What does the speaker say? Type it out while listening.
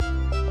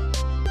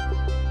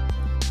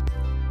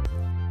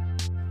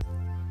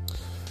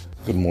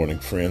Good morning,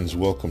 friends.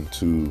 Welcome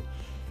to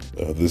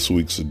this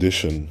week's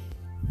edition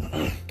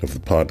of the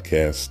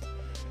podcast.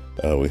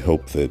 We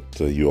hope that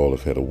you all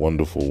have had a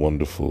wonderful,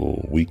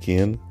 wonderful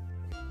weekend.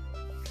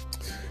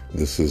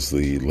 This is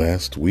the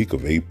last week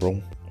of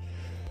April.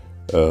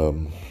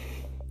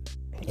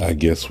 I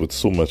guess with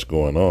so much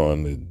going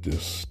on, it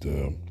just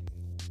it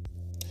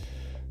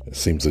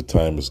seems that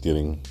time is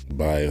getting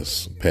by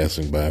us,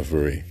 passing by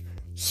very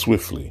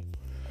swiftly.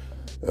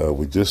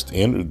 We just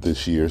entered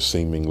this year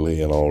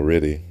seemingly, and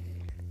already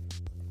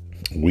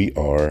we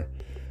are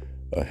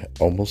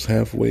almost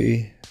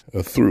halfway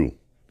through.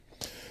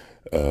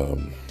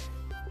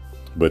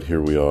 But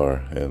here we are,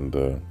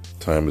 and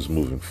time is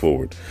moving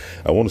forward.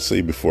 I want to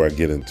say before I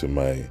get into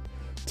my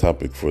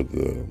topic for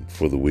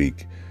the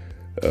week,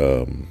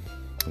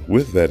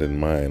 with that in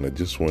mind, I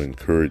just want to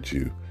encourage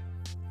you,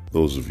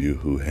 those of you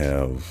who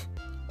have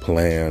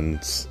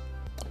plans,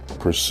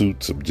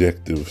 pursuits,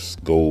 objectives,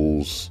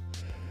 goals,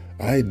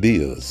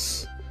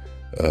 ideas,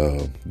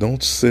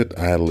 don't sit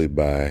idly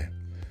by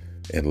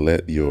and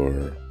let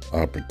your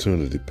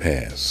opportunity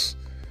pass.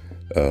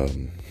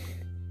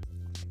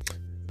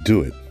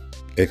 Do it.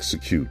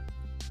 Execute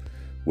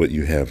what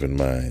you have in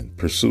mind.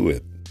 Pursue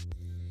it.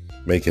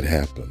 Make it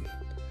happen.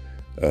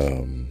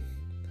 And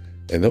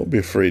don't be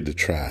afraid to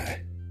try.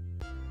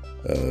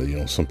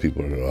 Some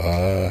people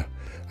are,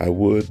 I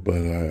would, but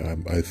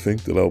I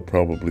think that I'll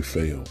probably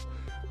fail.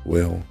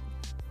 Well,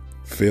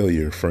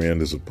 failure,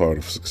 friend, is a part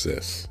of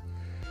success.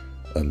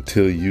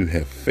 Until you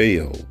have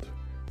failed,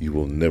 you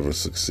will never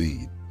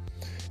succeed.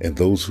 And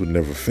those who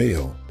never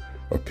fail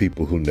are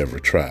people who never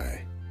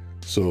try.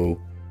 So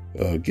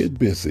get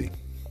busy.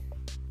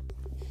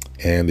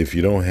 And if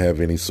you don't have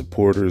any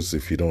supporters,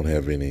 if you don't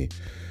have any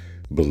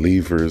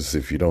believers,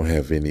 if you don't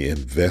have any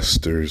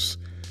investors,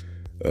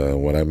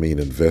 when I mean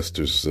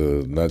investors,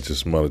 not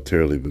just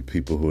monetarily, but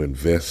people who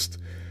invest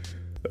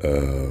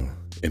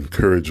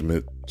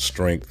encouragement,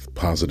 strength,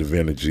 positive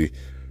energy,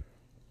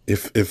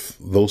 if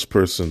those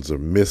persons are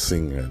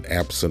missing and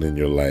absent in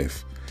your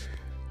life,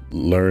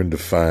 learn to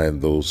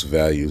find those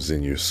values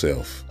in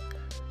yourself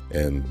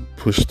and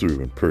push through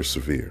and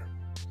persevere.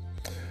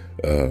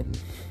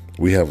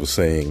 We have a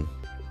saying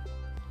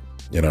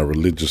in our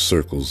religious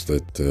circles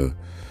that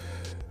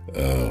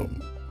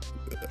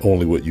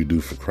only what you do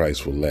for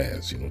Christ will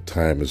last.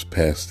 Time is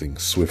passing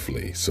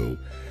swiftly, so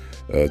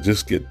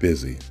just get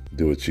busy.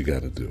 Do what you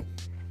got to do.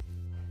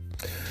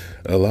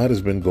 A lot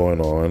has been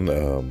going on.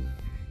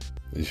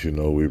 As you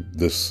know,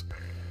 this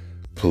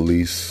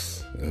police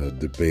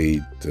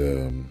debate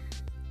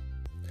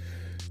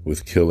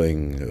with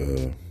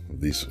killing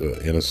these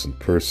innocent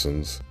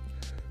persons,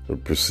 or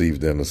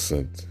perceived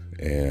innocent,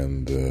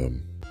 and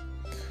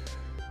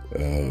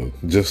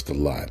just a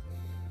lot.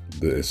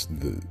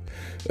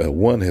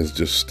 One has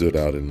just stood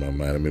out in my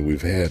mind. I mean,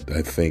 we've had,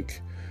 I think,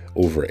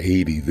 over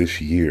 80 this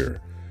year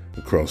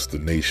across the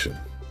nation.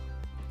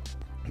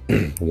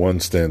 One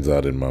stands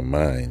out in my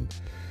mind.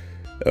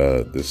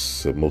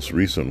 This most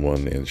recent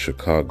one in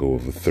Chicago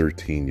of a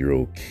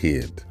 13-year-old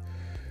kid,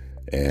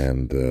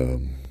 and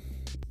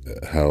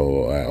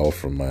how I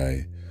offer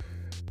my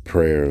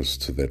prayers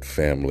to that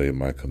family,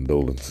 my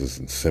condolences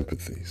and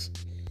sympathies.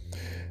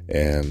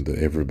 And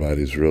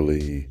everybody's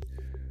really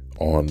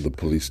on the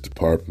police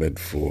department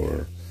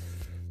for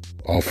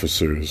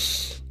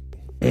officers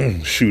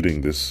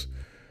shooting this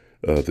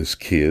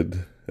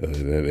kid,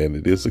 and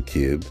it is a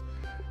kid.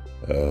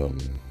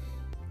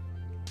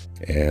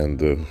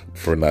 And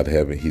for not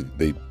having,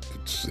 it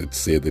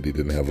said that he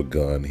didn't have a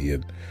gun. He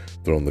had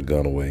thrown the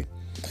gun away.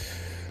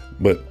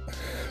 But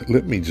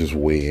let me just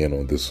weigh in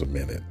on this a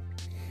minute.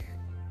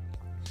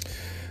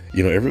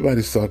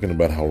 Everybody's talking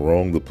about how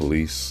wrong the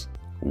police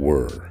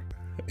were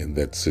in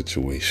that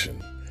situation,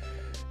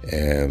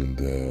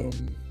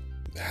 and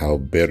how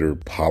better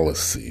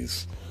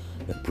policies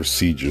and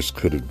procedures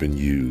could have been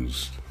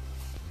used.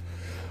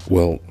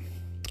 Well,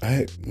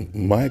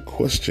 my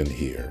question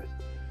here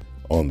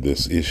on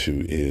this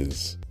issue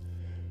is,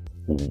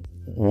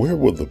 where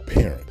were the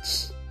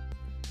parents?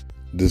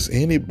 Does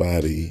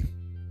anybody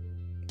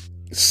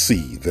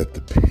see that the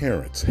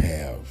parents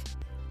have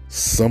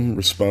some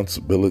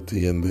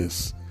responsibility in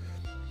this?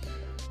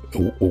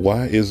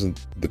 Why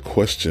isn't the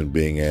question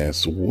being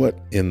asked, what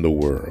in the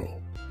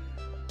world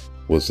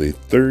was a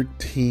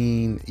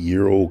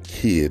 13-year-old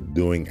kid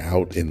doing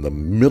out in the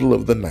middle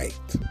of the night?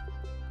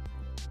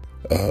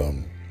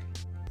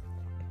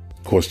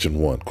 Question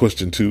one.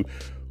 Question two,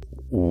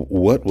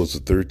 what was a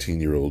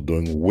 13-year-old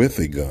doing with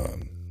a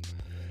gun?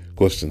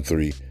 Question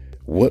three,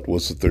 what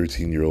was a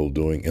 13-year-old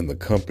doing in the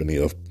company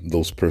of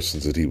those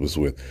persons that he was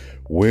with?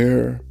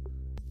 Where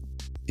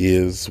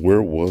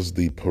was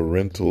the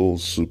parental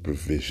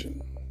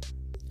supervision?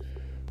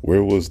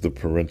 Where was the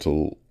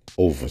parental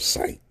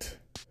oversight?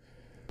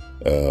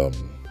 And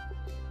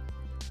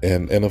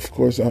of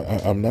course,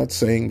 I'm not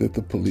saying that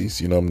the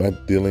police, I'm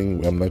not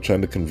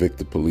trying to convict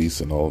the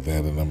police and all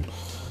that, and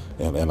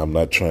I'm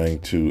not trying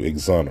to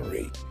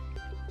exonerate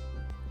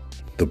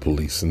the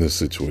police in this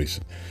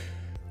situation.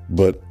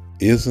 But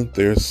isn't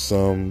there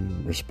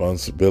some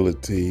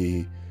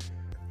responsibility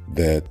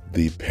that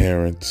the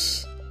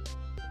parents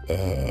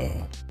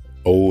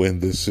owe in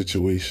this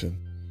situation.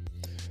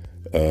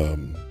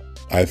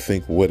 I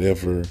think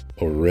whatever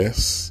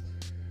arrests,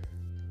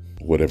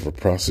 whatever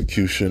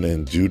prosecution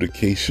and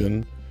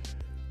adjudication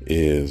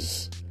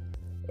is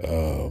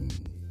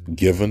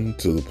given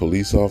to the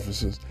police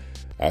officers,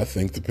 I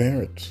think the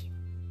parents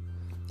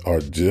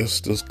are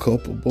just as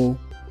culpable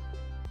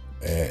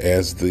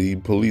as the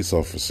police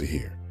officer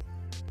here.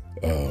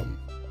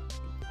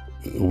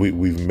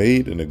 We've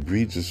made an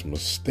egregious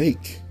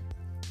mistake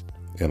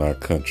in our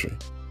country.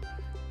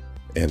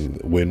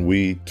 And when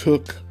we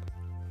took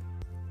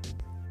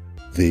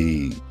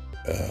the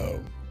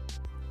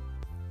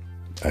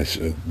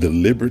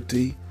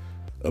liberty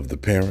of the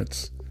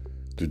parents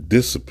to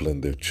discipline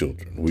their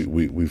children,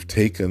 we've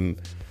taken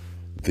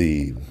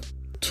the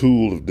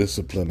tool of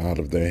discipline out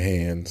of their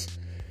hands,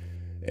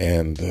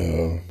 and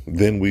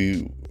then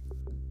we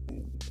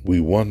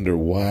wonder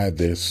why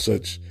there's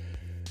such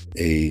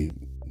a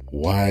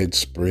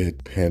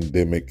widespread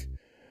pandemic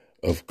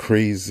of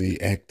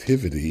crazy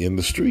activity in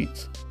the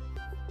streets.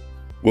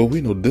 Well,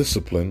 we know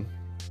discipline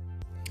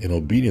and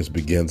obedience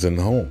begins in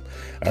the home.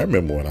 I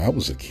remember when I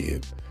was a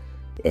kid,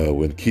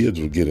 when kids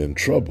would get in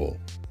trouble,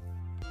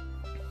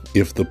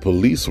 if the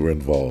police were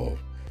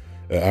involved.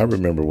 I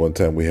remember one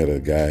time we had a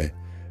guy,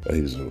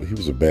 he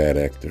was a bad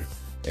actor,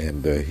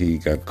 and he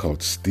got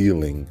caught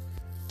stealing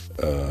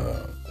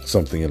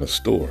something in a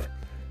store.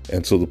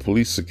 And so the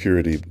police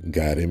security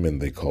got him,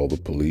 and they called the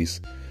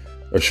police,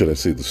 or should I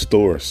say the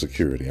store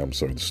security,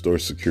 the store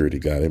security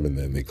got him, and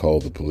then they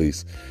called the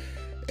police,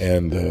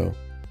 and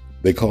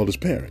they called his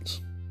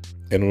parents.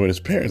 And when his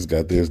parents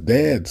got there, his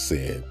dad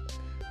said,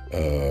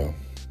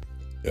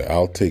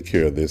 I'll take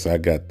care of this, I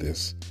got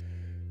this.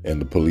 And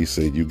the police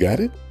said, you got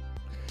it?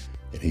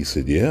 And he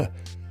said, yeah,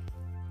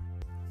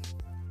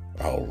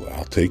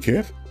 I'll take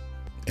care of it.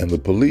 And the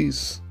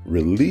police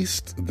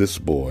released this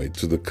boy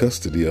to the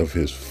custody of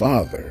his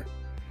father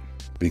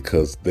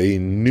because they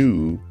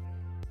knew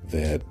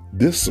that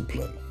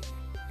discipline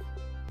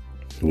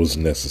was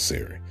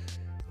necessary,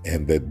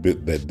 and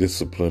that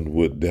discipline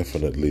would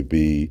definitely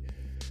be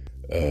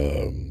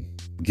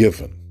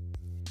given.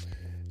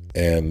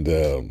 And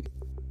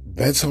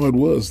that's how it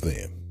was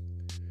then.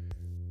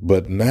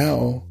 But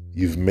now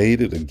you've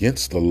made it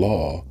against the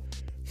law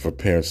for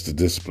parents to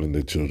discipline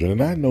their children.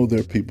 And I know there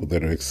are people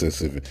that are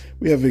excessive.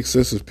 We have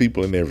excessive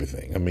people in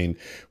everything. I mean,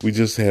 we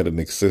just had an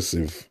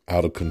excessive,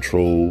 out of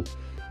control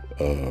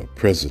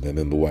president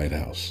in the White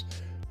House.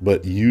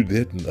 But you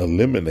didn't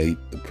eliminate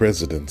the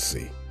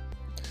presidency.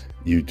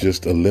 You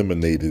just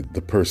eliminated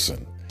the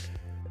person.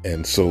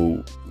 And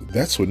so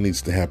that's what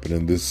needs to happen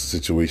in this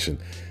situation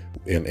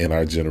in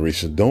our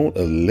generation. Don't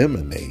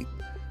eliminate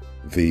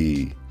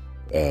the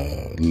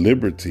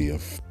liberty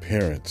of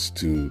parents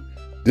to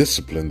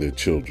discipline their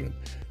children.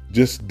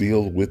 Just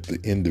deal with the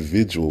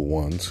individual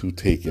ones who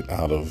take it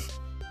out of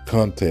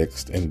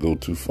context and go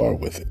too far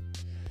with it.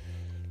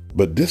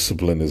 But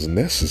discipline is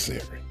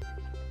necessary.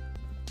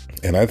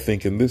 And I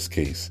think in this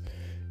case,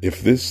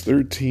 if this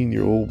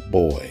 13-year-old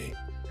boy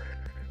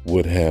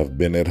would have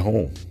been at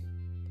home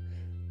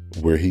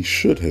where he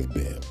should have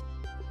been,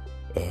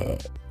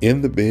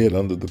 in the bed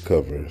under the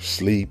cover,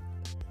 sleep,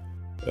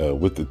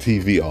 with the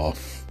TV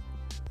off,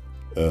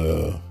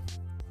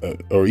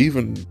 or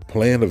even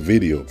playing a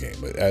video game.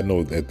 I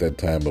know at that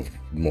time of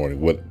morning,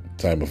 what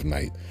time of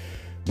night,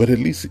 but at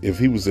least if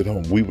he was at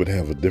home, we would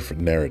have a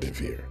different narrative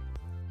here.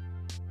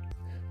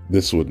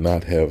 This would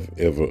not have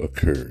ever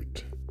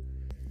occurred.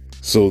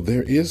 So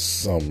there is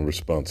some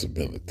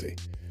responsibility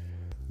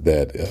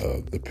that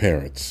the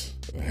parents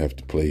have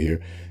to play here.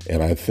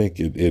 And I think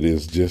it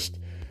is just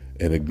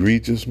an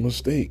egregious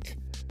mistake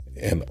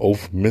and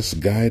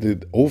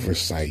misguided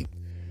oversight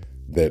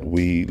that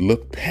we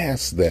look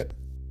past that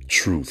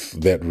truth,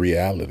 that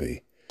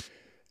reality,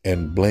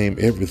 and blame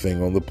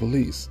everything on the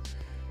police.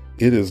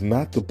 It is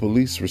not the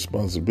police's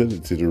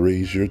responsibility to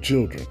raise your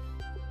children.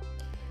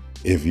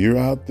 If you're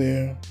out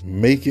there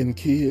making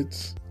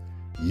kids,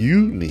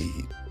 you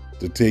need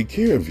to take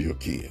care of your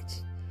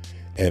kids.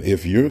 And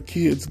if your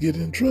kids get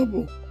in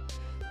trouble,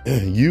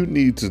 you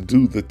need to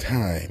do the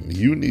time.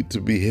 You need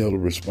to be held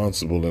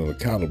responsible and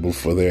accountable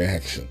for their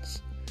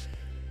actions.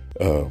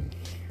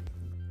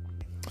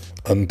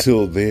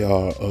 Until they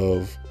are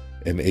of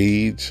an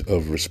age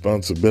of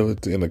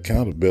responsibility and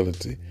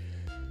accountability,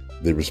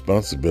 the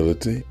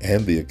responsibility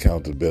and the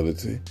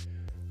accountability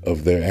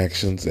of their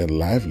actions and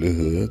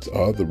livelihoods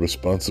are the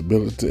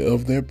responsibility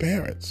of their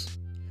parents.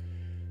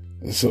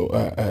 So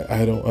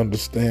I don't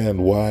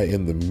understand why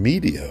in the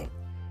media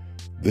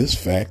this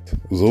fact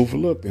was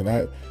overlooked. And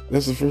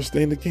that's the first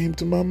thing that came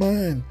to my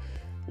mind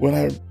when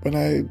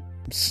I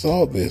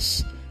saw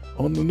this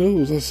on the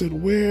news. I said,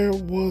 where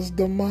was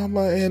the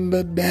mama and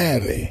the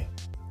daddy?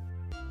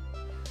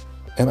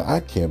 And I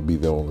can't be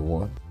the only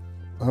one.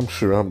 I'm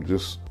sure I'm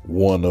just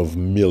one of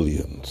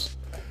millions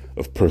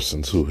of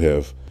persons who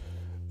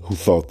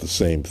thought the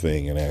same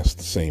thing and asked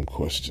the same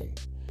question.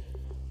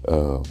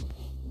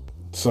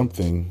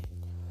 Something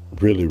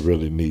really,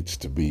 really needs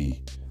to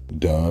be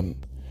done.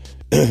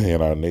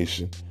 in our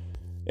nation,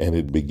 and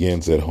it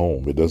begins at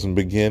home. It doesn't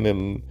begin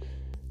in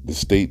the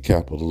state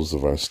capitals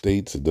of our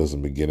states. It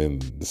doesn't begin in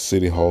the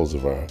city halls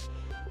of our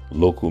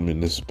local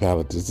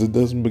municipalities. It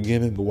doesn't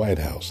begin in the White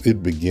House.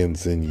 It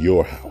begins in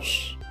your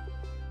house.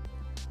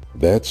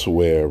 That's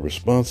where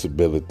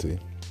responsibility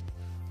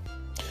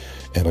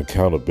and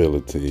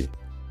accountability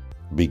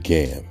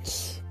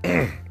begins.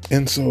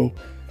 And so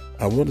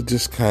I want to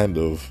just kind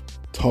of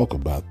talk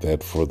about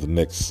that for the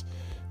next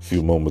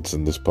few moments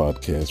in this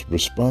podcast.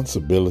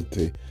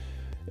 Responsibility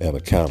and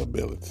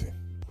accountability.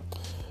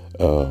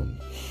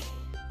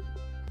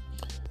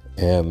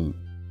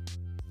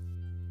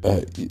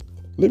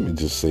 Let me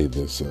just say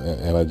this,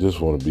 and I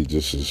just want to be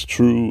just as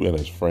true and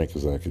as frank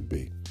as I could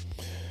be.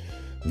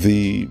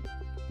 The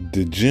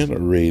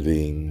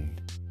degenerating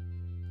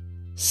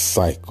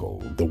cycle,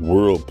 the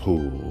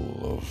whirlpool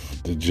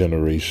of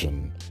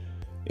degeneration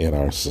in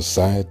our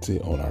society,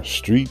 on our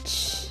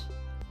streets,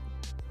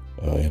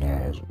 in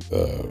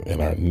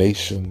our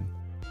nation,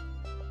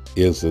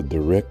 is a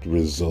direct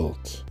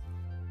result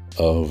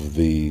of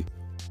the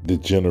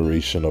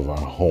degeneration of our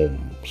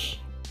homes.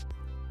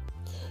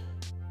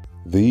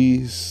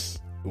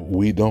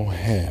 We don't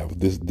have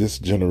this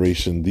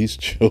generation. These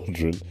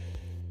children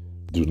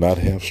do not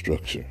have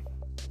structure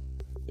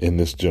in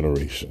this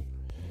generation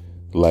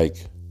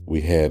like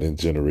we had in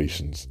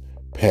generations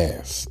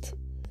past.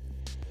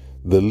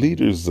 The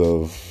leaders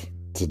of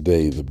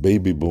today, the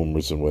baby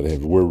boomers and what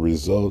have you, were a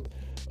result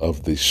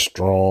of the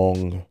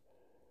strong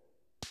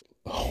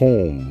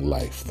home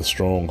life, the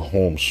strong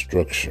home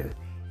structure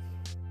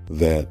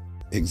that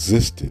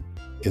existed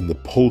in the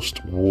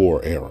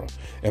post-war era.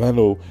 And I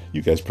know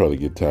you guys probably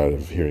get tired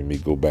of hearing me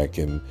go back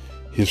in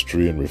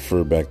history and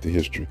refer back to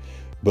history,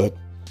 but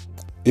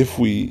if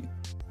we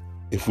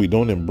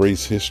don't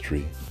embrace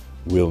history,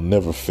 we'll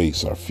never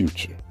face our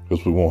future,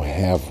 because we won't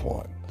have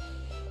one.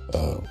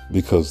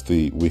 Because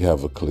we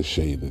have a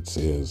cliche that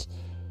says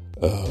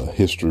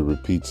history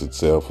repeats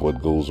itself.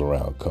 What goes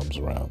around comes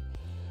around,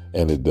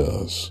 and it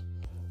does.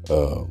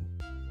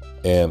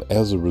 And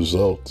as a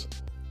result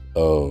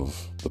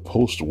of the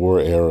post-war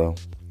era,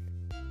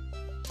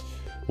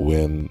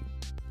 when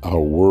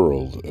our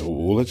world,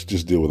 well, let's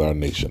just deal with our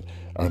nation.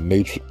 Our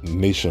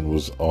nation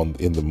was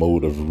in the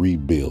mode of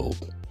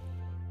rebuild.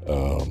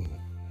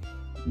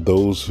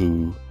 Those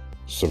who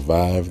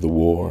survived the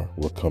war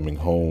were coming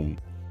home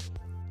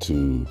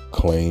to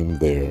claim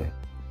their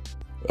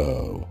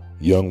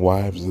young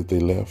wives that they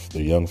left,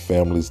 their young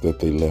families that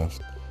they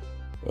left.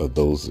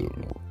 Those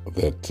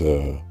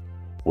that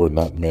were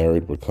not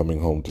married were coming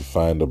home to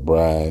find a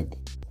bride.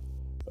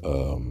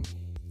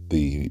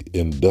 The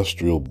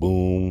industrial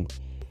boom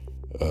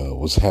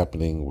was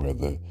happening, where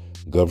the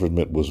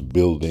government was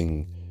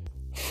building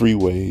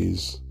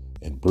freeways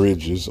and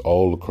bridges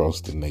all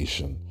across the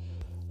nation.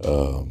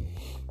 The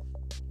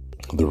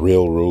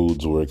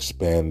railroads were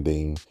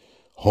expanding.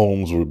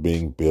 Homes were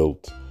being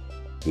built.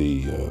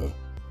 The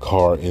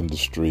car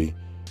industry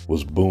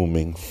was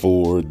booming.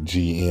 Ford,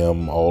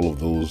 GM, all of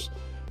those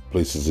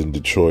places in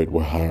Detroit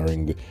were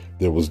hiring.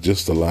 There was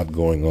just a lot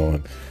going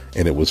on,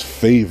 and it was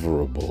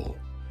favorable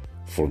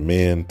for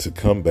men to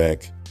come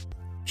back,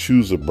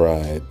 choose a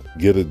bride,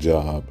 get a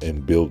job,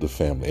 and build a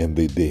family. And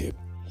they did.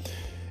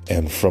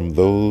 And from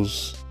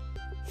those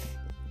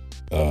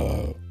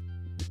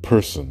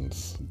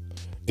persons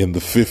in the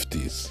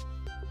 50s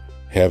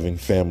having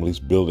families,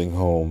 building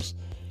homes,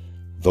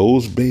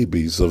 those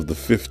babies of the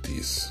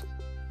 50s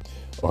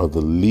are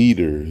the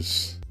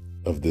leaders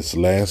of this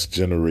last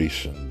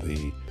generation,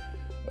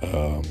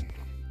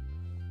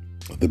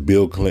 the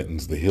Bill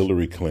Clintons, the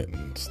Hillary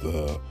Clintons,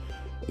 the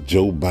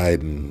Joe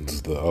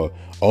Bidens,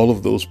 all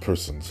of those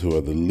persons who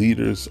are the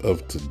leaders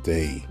of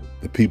today,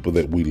 the people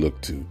that we look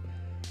to.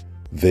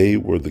 They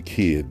were the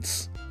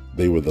kids.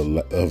 They were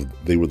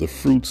the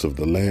fruits of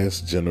the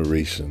last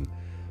generation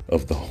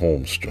of the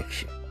home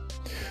structure.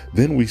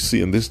 Then we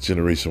see in this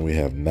generation we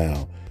have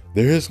now,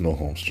 there is no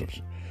home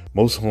structure.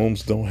 Most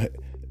homes don't have,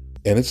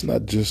 and it's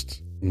not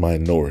just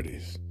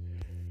minorities.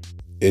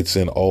 It's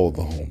in all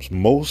the homes.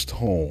 Most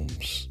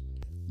homes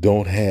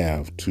don't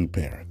have two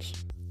parents.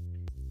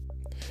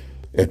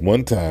 At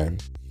one time,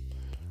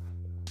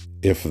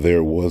 if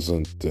there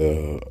wasn't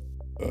a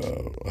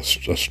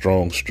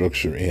strong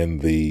structure in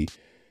the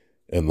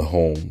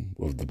home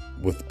with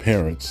the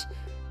parents,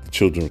 the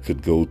children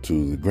could go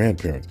to the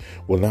grandparents.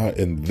 Well, now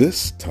in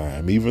this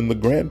time, even the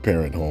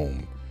grandparent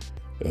home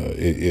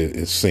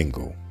is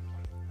single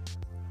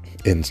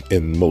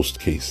in most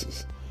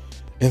cases.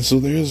 And so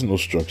there is no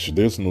structure.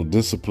 There's no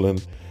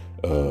discipline.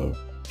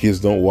 Kids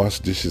don't wash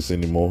dishes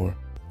anymore.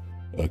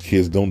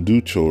 Kids don't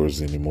do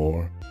chores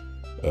anymore.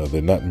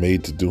 They're not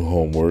made to do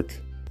homework.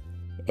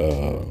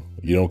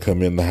 You don't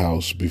come in the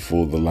house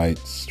before the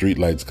street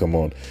lights come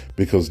on,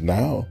 because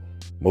now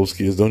most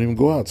kids don't even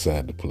go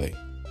outside to play.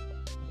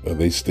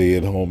 They stay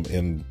at home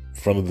in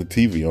front of the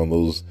TV on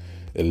those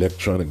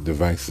electronic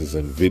devices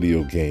and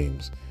video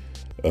games.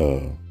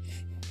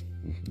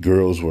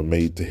 Girls were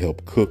made to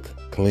help cook,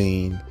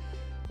 clean,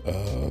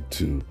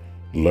 to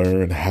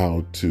learn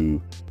how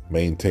to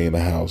maintain a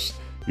house,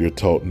 you're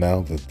taught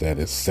now that that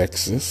is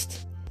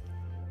sexist,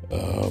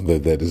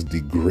 that is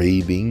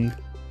degrading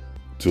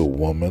to a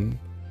woman,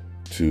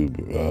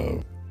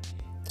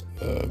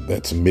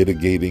 that's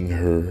mitigating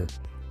her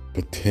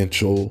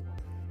potential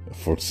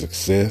for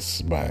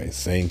success by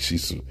saying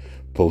she's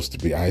supposed to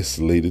be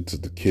isolated to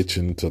the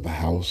kitchen, to the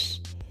house.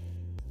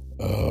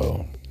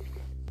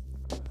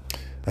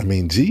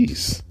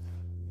 Geez.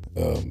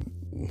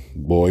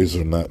 Boys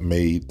are not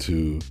made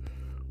to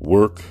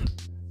work.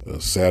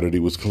 Saturday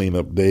was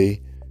cleanup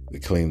day. They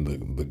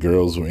cleaned, the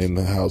girls were in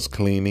the house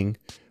cleaning,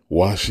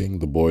 washing.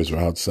 The boys were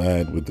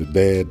outside with their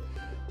dad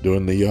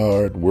doing the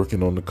yard,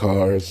 working on the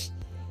cars.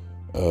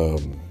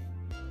 And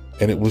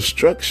it was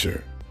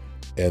structure.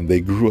 And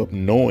they grew up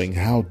knowing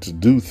how to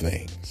do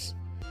things.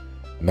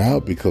 Now,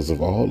 because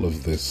of all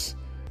of this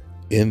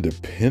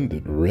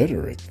independent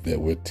rhetoric that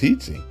we're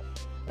teaching,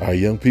 our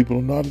young people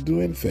don't know how to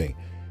do anything.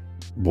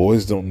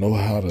 Boys don't know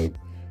how to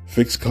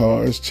fix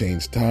cars,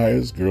 change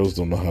tires. Girls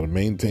don't know how to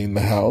maintain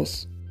the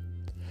house.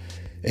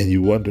 And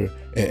you wonder,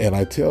 and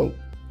I tell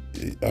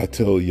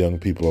young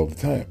people all the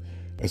time,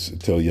 I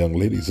tell young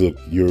ladies, look,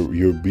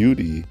 your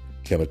beauty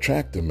can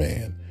attract a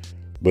man,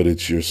 but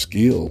it's your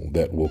skill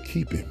that will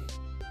keep him.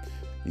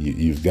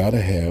 You've got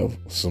to have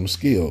some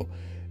skill.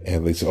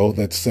 And they say, oh,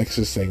 that's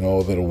sexist, saying,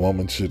 oh, that a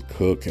woman should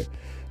cook.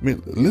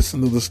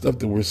 Listen to the stuff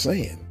that we're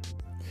saying.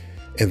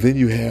 And then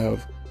you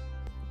have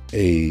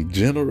a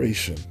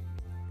generation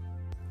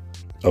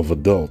of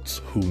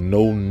adults who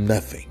know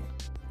nothing.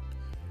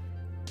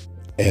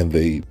 And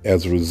they,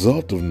 as a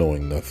result of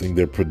knowing nothing,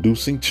 they're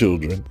producing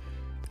children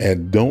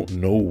and don't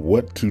know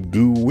what to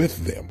do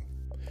with them,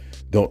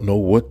 don't know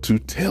what to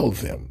tell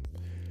them,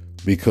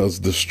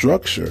 because the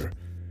structure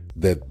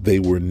that they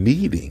were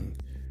needing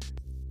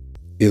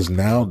is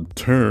now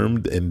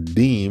termed and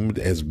deemed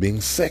as being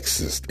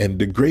sexist and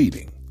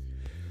degrading.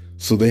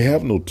 So they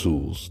have no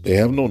tools, they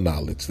have no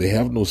knowledge, they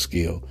have no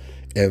skill,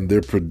 and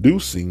they're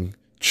producing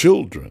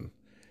children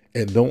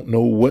and don't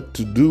know what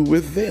to do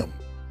with them.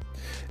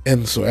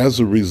 And so as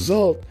a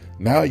result,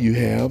 now you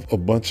have a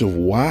bunch of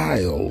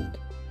wild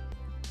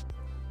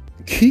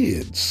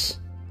kids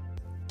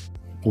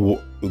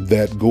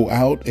that go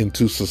out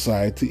into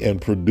society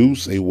and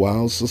produce a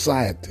wild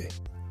society.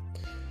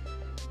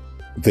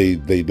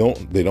 They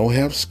don't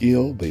have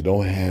skill, they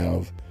don't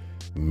have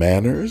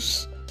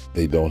manners,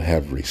 they don't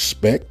have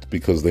respect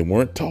because they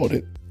weren't taught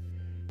it,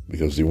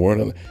 because they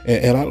weren't.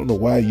 And I don't know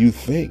why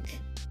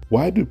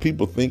do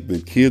people think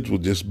that kids will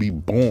just be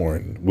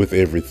born with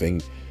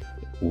everything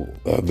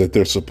that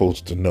they're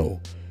supposed to know,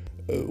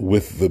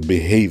 with the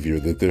behavior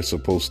that they're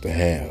supposed to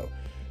have,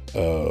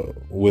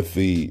 with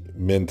the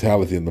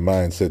mentality and the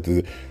mindset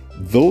that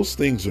those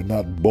things are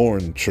not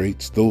born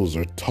traits, those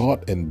are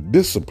taught and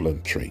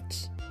disciplined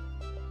traits.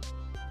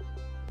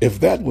 If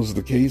that was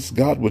the case,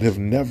 God would have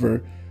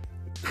never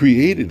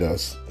created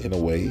us in a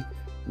way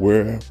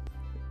where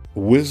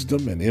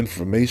wisdom and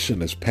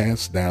information is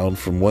passed down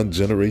from one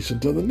generation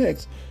to the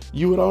next.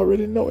 You would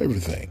already know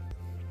everything.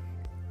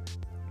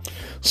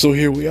 So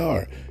here we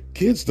are.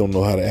 Kids don't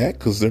know how to act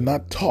because they're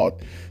not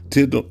taught.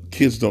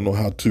 Kids don't know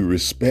how to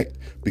respect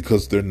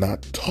because they're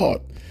not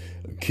taught.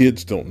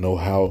 Kids don't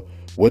know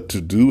what to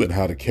do and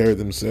how to carry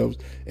themselves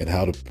and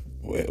how to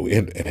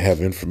and have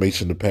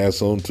information to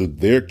pass on to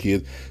their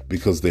kids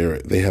because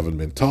they haven't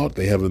been taught,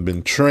 they haven't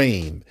been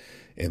trained.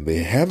 And they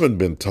haven't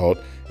been taught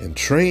and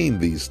trained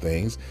these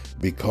things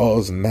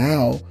because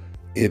now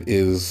it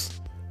is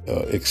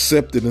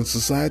accepted in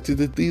society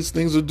that these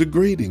things are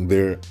degrading.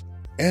 They're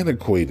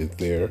antiquated.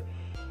 They're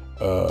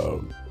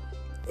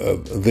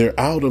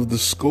out of the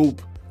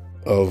scope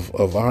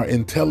of our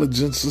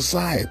intelligent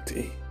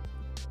society.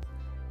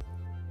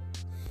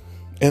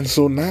 And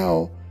so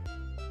now,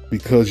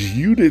 because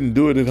you didn't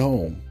do it at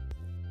home,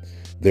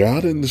 they're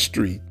out in the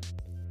street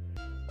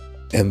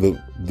and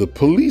the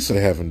police are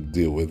having to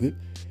deal with it.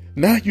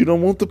 Now you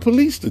don't want the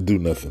police to do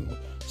nothing.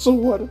 So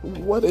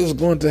what is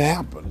going to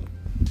happen?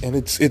 And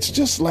it's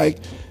just like,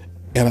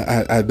 and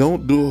I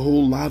don't do a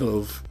whole lot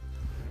of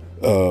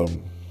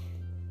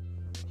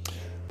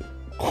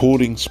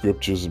quoting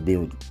scriptures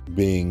and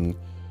being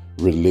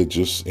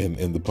religious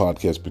in the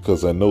podcast,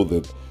 because I know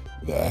that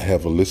I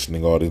have a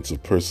listening audience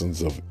of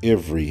persons of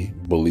every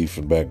belief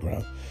and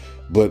background.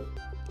 But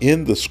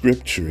in the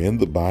scripture, in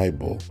the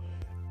Bible,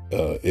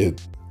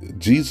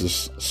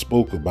 Jesus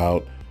spoke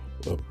about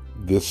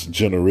this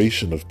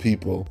generation of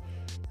people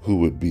who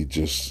would be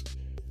just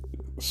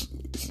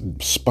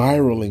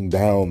spiraling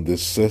down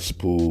this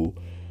cesspool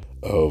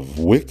of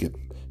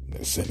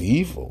wickedness and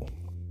evil.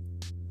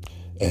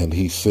 And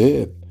he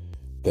said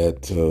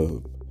that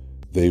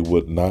they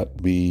would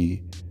not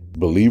be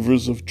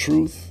believers of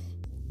truth.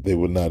 They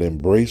would not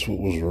embrace what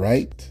was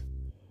right.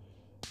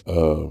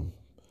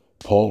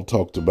 Paul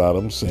talked about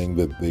them, saying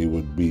that they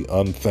would be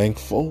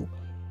unthankful.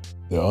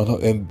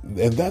 And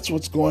that's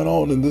what's going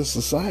on in this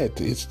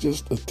society. It's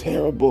just a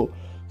terrible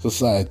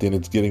society, and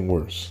it's getting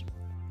worse.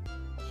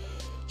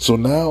 So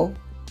now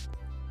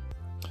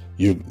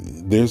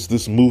there's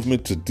this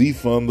movement to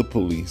defund the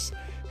police,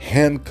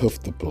 handcuff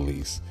the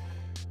police.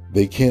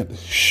 They can't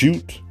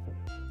shoot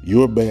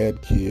your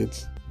bad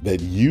kids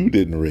that you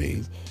didn't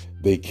raise.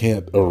 They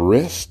can't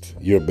arrest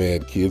your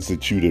bad kids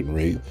that you didn't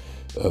raise.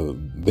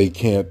 They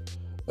can't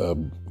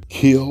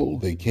kill.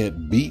 They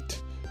can't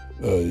beat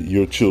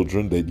your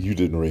children that you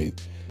didn't raise.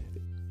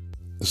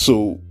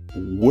 So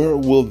where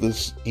will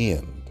this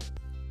end?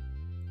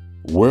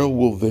 Where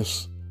will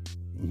this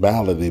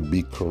malady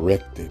be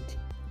corrected?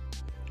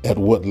 At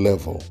what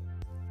level?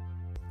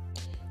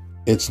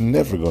 It's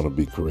never going to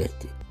be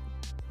corrected,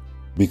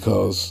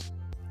 because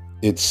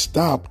it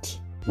stopped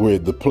where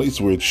the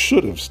place where it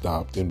should have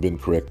stopped and been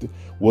corrected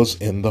was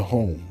in the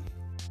home.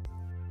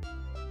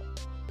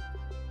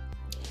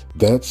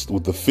 That's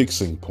with the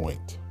fixing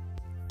point,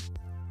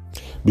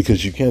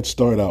 because you can't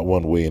start out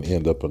one way and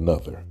end up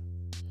another.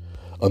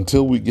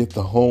 Until we get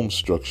the home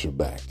structure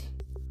back,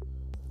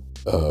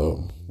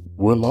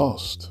 we're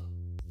lost.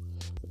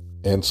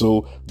 And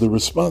so the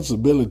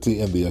responsibility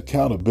and the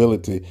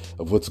accountability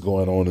of what's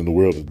going on in the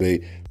world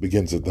today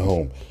begins at the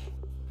home.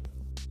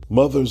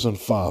 Mothers and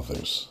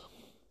fathers.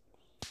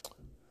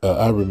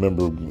 I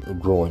remember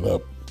growing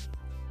up,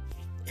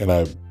 and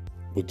I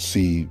would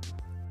see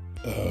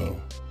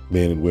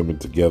men and women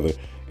together,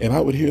 and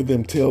I would hear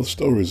them tell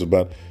stories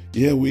about,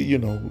 we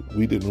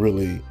didn't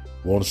really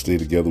want to stay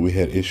together. We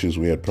had issues,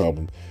 we had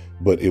problems,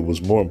 but it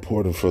was more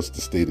important for us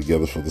to stay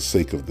together for the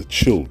sake of the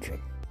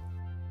children.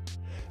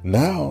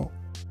 Now,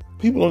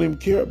 people don't even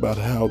care about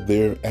how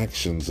their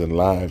actions and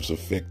lives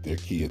affect their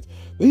kids.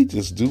 They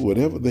just do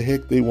whatever the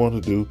heck they want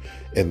to do,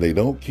 and they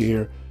don't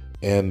care.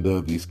 And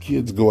these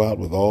kids go out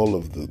with all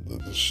of the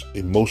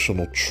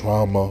emotional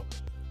trauma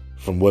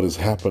from what has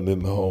happened in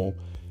the home.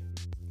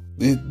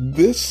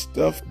 This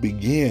stuff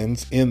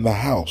begins in the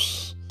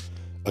house.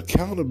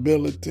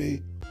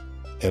 Accountability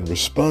and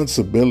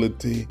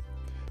responsibility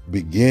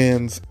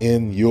begins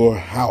in your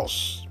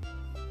house.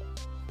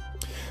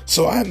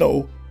 So I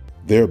know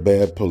they're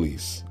bad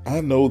police.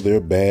 I know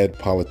they're bad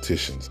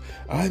politicians.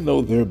 I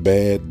know they're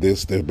bad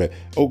this, they're bad.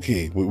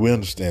 Okay, we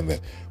understand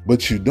that.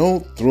 But you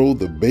don't throw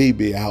the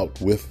baby out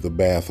with the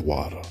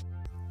bathwater.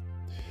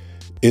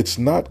 It's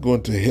not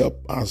going to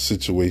help our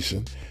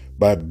situation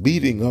by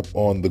beating up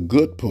on the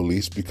good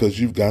police because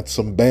you've got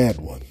some bad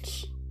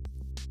ones.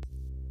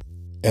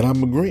 And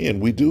I'm agreeing,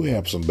 we do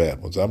have some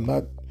bad ones. I'm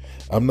not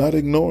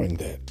ignoring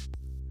that.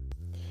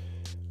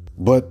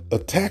 But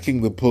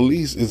attacking the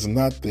police is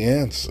not the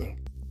answer.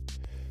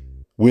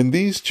 When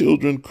these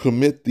children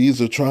commit these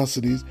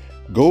atrocities,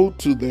 go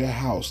to their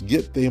house,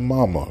 get their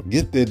mama,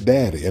 get their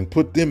daddy, and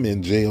put them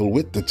in jail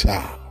with the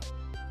child.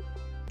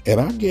 And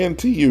I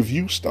guarantee you, if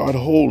you start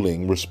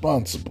holding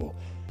responsible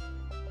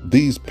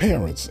these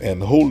parents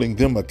and holding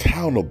them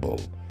accountable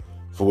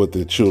for what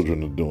their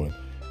children are doing,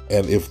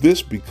 and if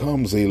this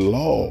becomes a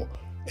law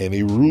and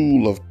a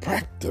rule of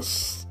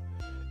practice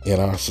in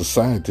our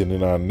society and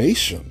in our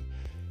nation,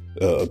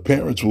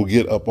 parents will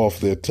get up off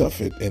their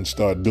tuffet and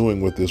start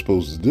doing what they're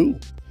supposed to do.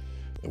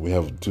 And we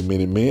have too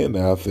many men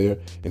out there,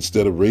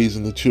 instead of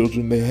raising the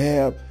children they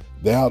have,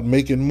 they're out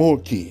making more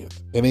kids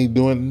and ain't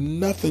doing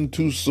nothing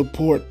to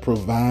support,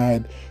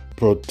 provide,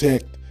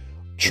 protect,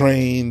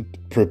 train,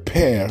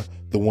 prepare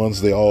the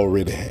ones they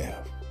already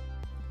have.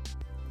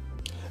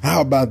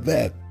 How about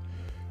that?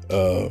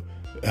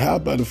 How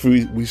about if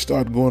we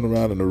start going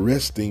around and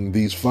arresting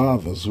these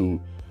fathers who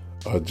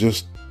are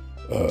just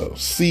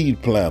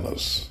seed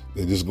planters?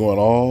 They're just going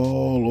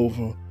all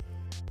over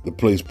the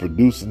place,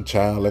 producing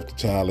child after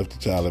child after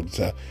child after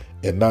child,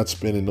 and not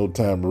spending no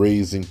time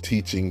raising,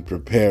 teaching,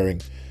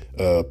 preparing.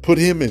 Put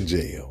him in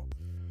jail.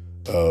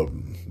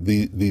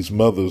 These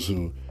mothers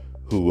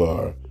who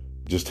are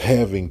just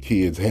having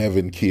kids,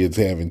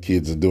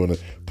 and doing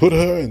it, put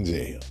her in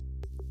jail.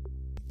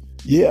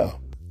 Yeah.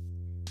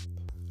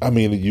 I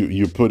mean,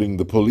 you're putting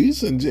the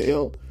police in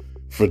jail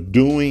for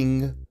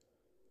doing,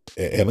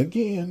 and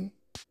again,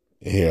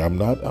 here I'm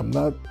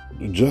not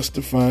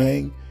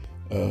justifying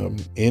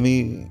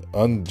any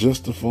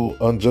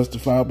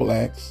unjustifiable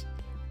acts.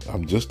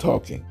 I'm just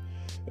talking.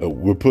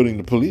 We're putting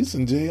the police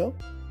in jail.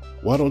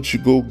 Why don't you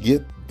go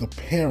get the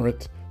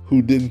parent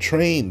who didn't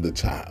train the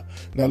child?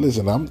 Now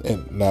listen,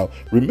 now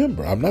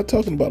remember, I'm not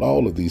talking about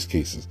all of these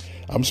cases.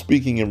 I'm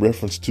speaking in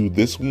reference to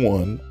this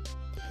one,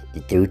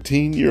 the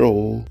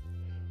 13-year-old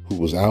who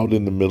was out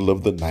in the middle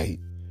of the night,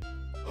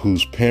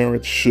 whose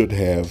parents should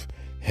have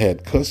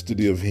had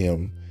custody of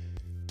him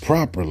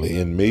properly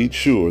and made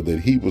sure that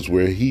he was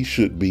where he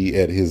should be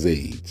at his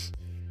age.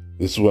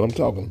 This is what I'm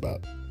talking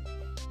about.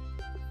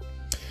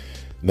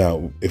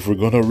 Now, if we're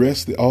going to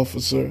arrest the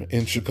officer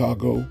in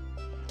Chicago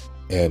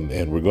and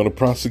we're going to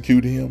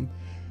prosecute him,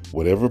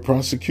 whatever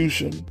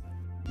prosecution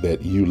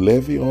that you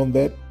levy on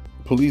that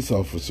police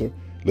officer,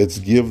 let's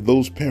give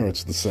those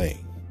parents the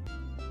same.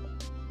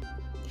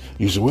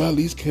 You say, well,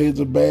 these kids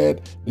are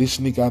bad. They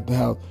sneak out the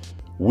house.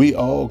 We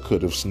all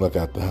could have snuck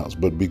out the house,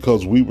 but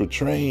because we were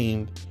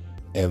trained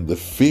and the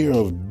fear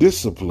of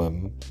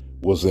discipline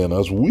was in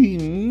us, we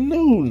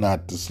knew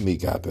not to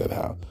sneak out that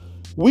house.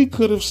 We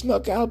could have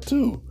snuck out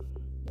too.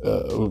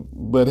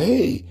 But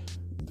hey,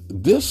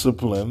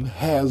 discipline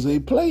has a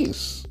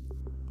place,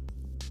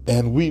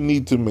 and we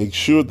need to make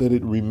sure that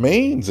it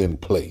remains in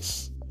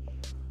place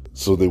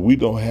so that we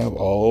don't have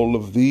all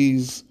of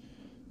these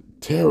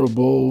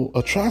terrible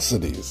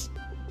atrocities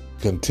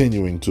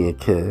continuing to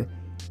occur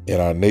in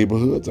our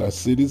neighborhoods, our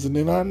cities, and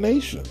in our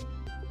nation.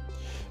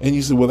 And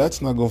you say, well,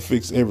 that's not going to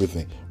fix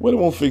everything. Well, it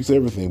won't fix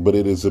everything, but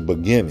it is a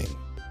beginning.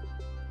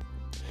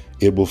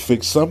 It will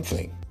fix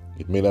something.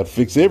 It may not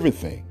fix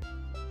everything,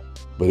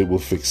 but it will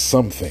fix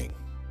something.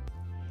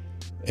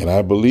 And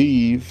I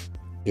believe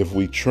if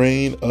we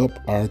train up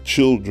our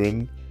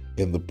children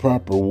in the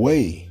proper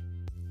way,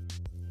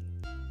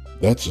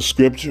 that's a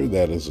scripture,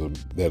 that is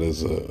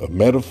a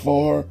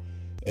metaphor,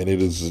 and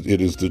it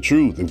is the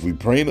truth. If we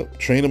train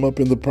them up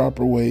in the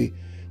proper way,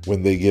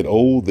 when they get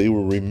old, they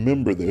will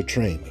remember their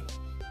training.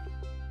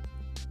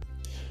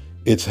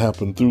 It's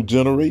happened through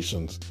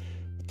generations,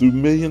 through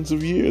millions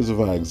of years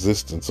of our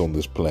existence on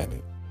this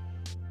planet.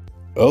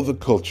 Other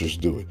cultures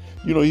do it.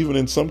 Even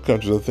in some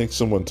countries, I think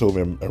someone told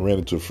me, I ran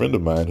into a friend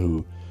of mine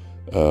who,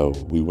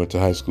 we went to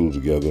high school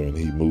together, and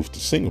he moved to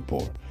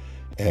Singapore.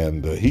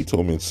 And he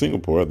told me in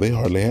Singapore, they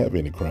hardly have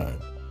any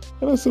crime.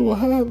 And I said, well,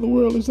 how in the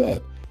world is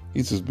that?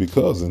 He says,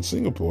 because in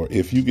Singapore,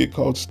 if you get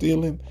caught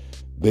stealing,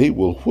 they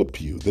will whoop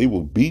you, they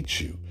will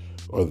beat you,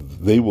 or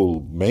they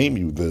will maim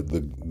you.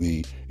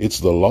 It's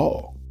the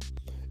law,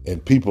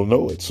 and people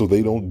know it, so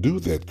they don't do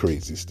that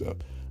crazy stuff.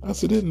 I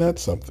said, isn't that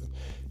something?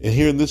 And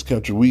here in this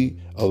country, we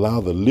allow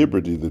the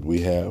liberty that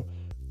we have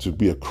to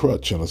be a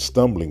crutch and a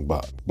stumbling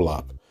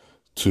block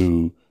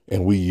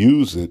and we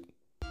use it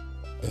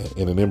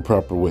in an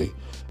improper way.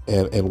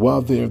 And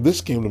while this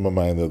came to my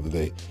mind the other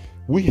day,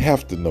 we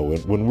have to know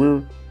it when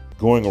we're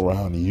going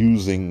around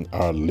using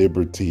our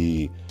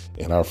liberty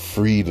and our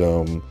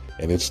freedom,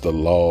 and it's the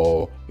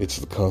law,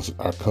 it's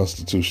our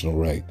constitutional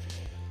right.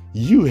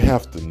 You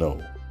have to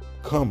know,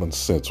 common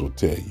sense will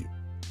tell you,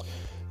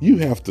 you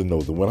have to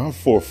know that when our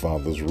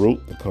forefathers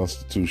wrote the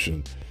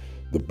Constitution,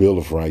 the Bill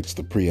of Rights,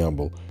 the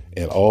preamble,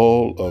 and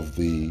all of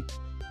the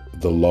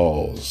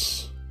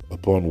laws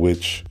upon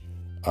which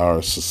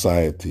our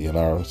society and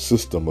our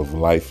system of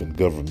life and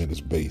government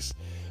is based,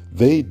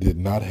 they did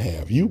not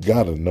have, you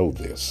got to know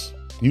this,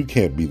 you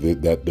can't be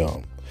that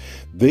dumb.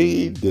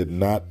 They did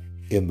not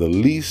in the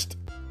least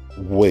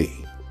way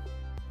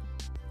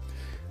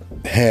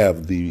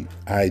have the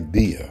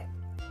idea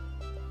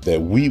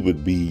that we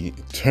would be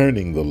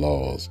turning the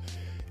laws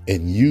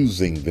and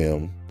using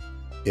them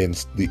in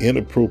the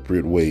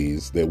inappropriate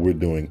ways that we're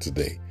doing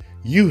today.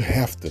 You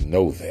have to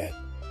know that.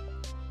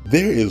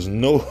 There is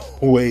no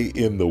way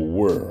in the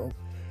world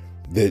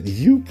that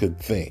you could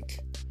think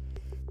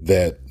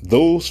that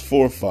those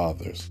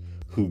forefathers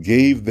who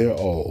gave their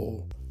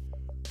all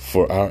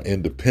for our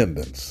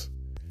independence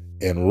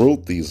and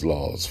wrote these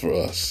laws for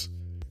us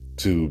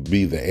to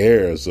be the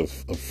heirs of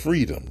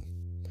freedom,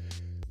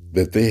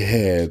 that they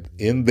had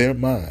in their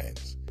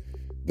minds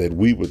that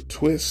we would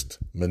twist,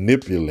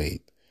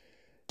 manipulate,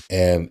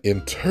 and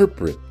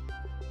interpret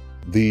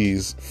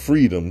these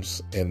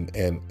freedoms and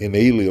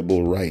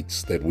inalienable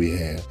rights that we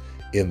have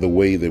in the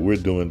way that we're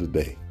doing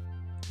today.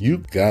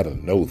 You gotta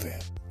know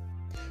that.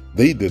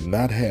 They did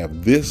not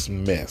have this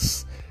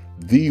mess,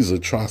 these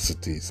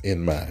atrocities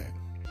in mind.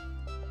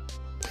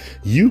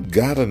 You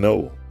gotta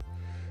know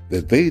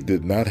that they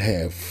did not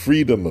have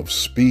freedom of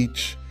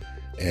speech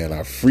and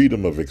our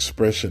freedom of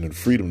expression and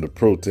freedom to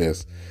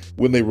protest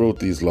when they wrote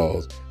these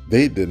laws.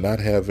 They did not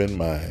have in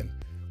mind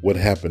what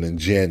happened in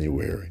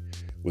January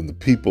when the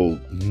people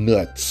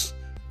nuts,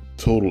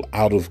 total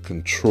out of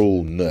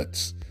control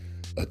nuts,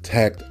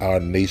 attacked our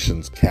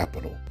nation's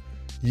capital.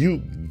 You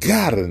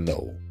gotta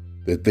know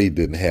that they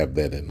didn't have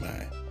that in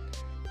mind.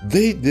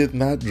 They did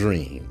not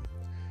dream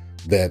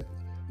that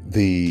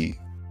the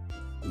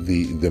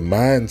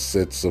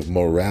mindsets of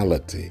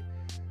morality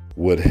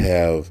would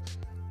have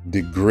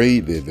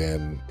degraded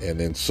and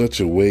in such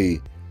a way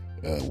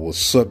was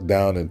sucked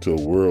down into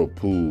a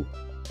whirlpool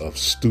of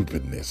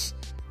stupidness.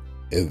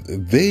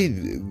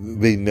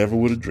 They never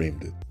would have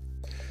dreamed it.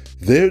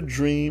 Their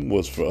dream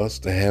was for us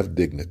to have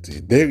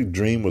dignity. Their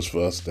dream was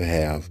for us to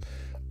have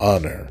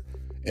honor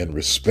and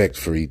respect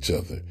for each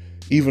other.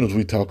 Even as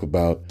we talk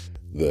about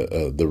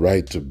the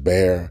right to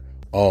bear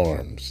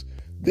arms,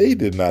 they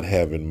did not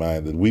have in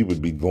mind that we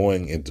would be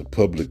going into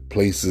public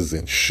places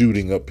and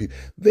shooting up people.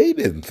 They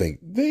didn't think,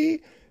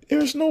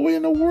 there's no way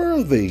in the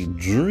world they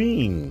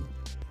dreamed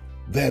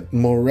that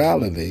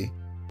morality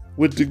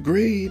would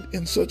degrade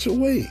in such a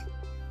way.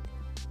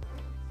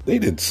 They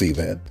didn't see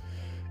that.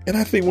 And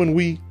I think when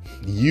we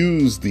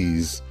use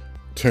these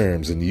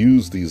terms and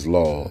use these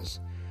laws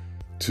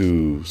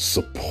to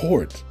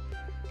support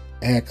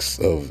acts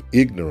of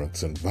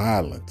ignorance and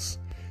violence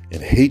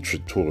and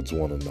hatred towards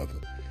one another,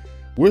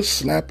 we're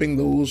slapping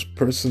those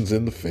persons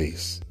in the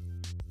face.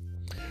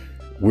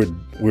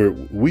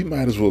 We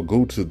might as well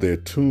go to their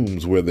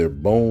tombs where their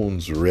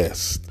bones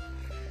rest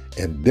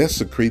and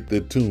desecrate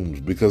their tombs,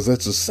 because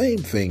that's the same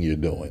thing you're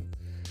doing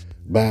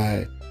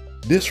by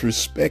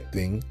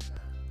disrespecting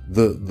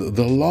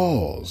the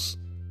laws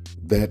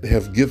that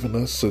have given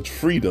us such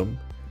freedom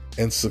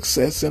and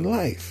success in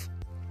life.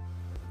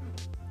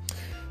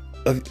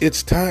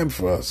 It's time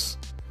for us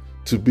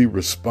to be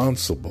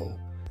responsible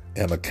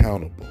and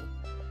accountable.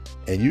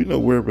 And you know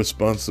where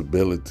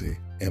responsibility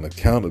and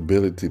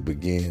accountability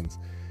begins?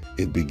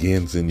 It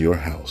begins in your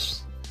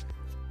house.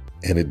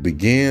 And it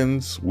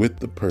begins with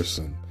the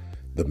person,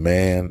 the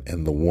man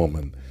and the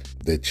woman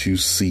that you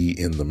see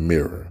in the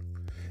mirror.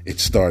 It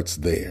starts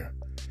there.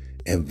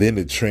 And then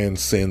it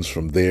transcends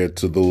from there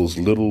to those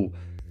little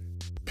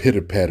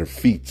pitter-patter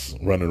feet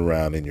running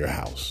around in your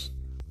house.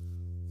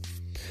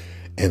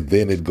 And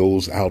then it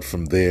goes out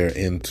from there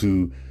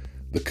into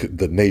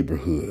the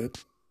neighborhood,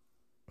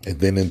 and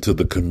then into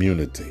the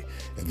community,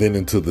 and then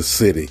into the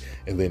city,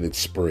 and then it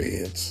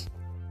spreads.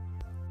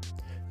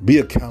 Be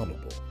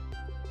accountable.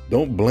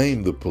 Don't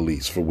blame the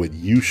police for what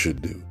you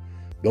should do.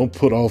 Don't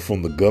put off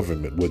on the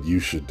government what you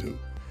should do.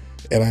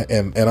 And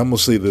I'm gonna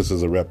say this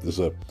as I wrap this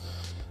up.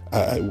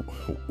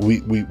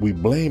 We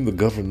blame the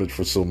government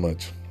for so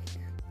much,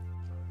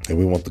 and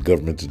we want the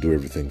government to do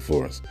everything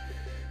for us.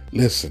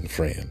 Listen,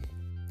 friend,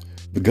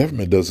 the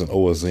government doesn't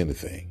owe us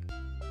anything.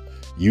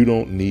 You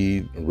don't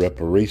need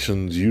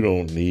reparations. You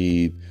don't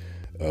need,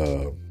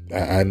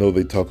 I know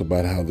they talk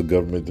about how the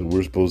government, that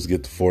we're supposed to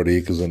get the 40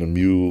 acres and a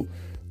mule,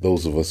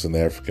 those of us in the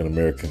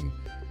African-American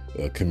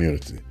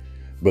community.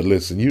 But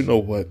listen, you know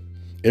what?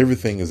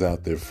 Everything is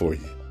out there for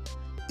you.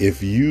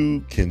 If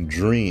you can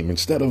dream,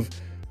 instead of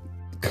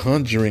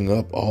conjuring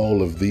up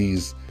all of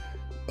these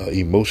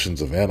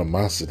emotions of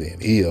animosity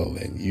and ill,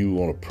 and you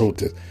want to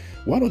protest,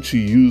 why don't you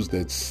use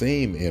that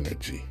same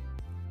energy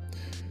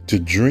to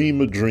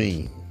dream a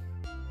dream,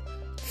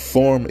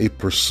 form a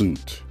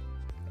pursuit,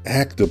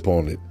 act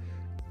upon it,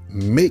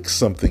 make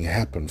something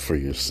happen for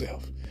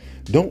yourself.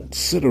 Don't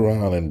sit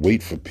around and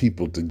wait for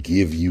people to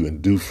give you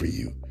and do for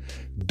you.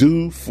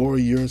 Do for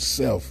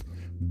yourself.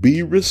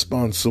 Be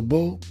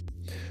responsible.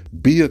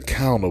 Be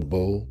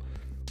accountable.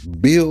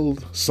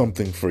 Build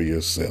something for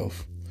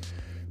yourself.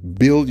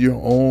 Build your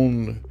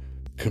own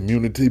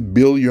community.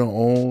 Build your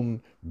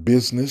own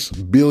business.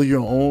 Build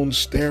your own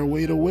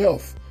stairway to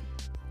wealth.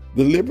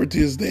 The liberty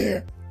is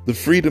there. The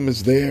freedom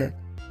is there.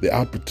 The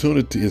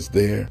opportunity is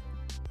there.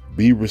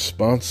 Be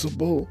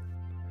responsible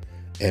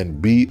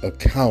and be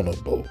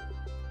accountable.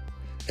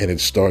 And it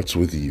starts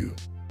with you.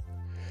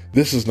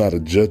 This is not a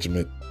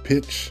judgment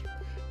pitch.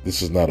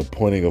 This is not a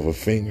pointing of a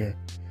finger.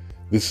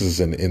 This is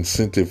an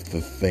incentive to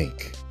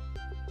think.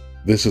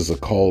 This is a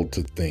call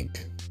to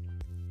think.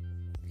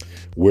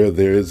 Where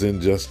there is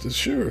injustice,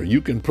 sure,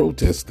 you can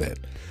protest that.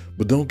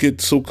 But don't get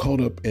so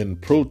caught up in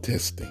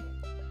protesting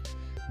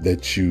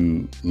that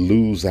you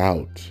lose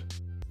out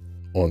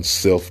on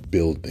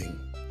self-building.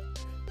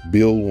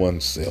 Build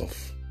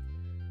oneself.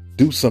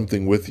 Do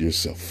something with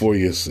yourself, for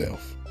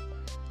yourself.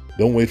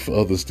 Don't wait for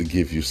others to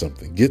give you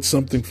something. Get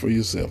something for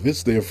yourself.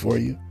 It's there for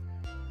you.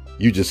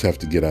 You just have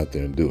to get out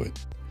there and do it.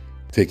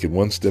 Take it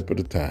one step at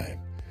a time,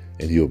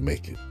 and you'll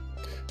make it.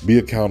 Be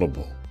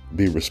accountable,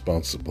 be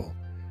responsible,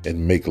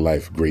 and make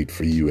life great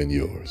for you and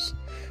yours.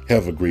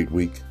 Have a great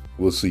week.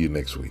 We'll see you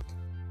next week.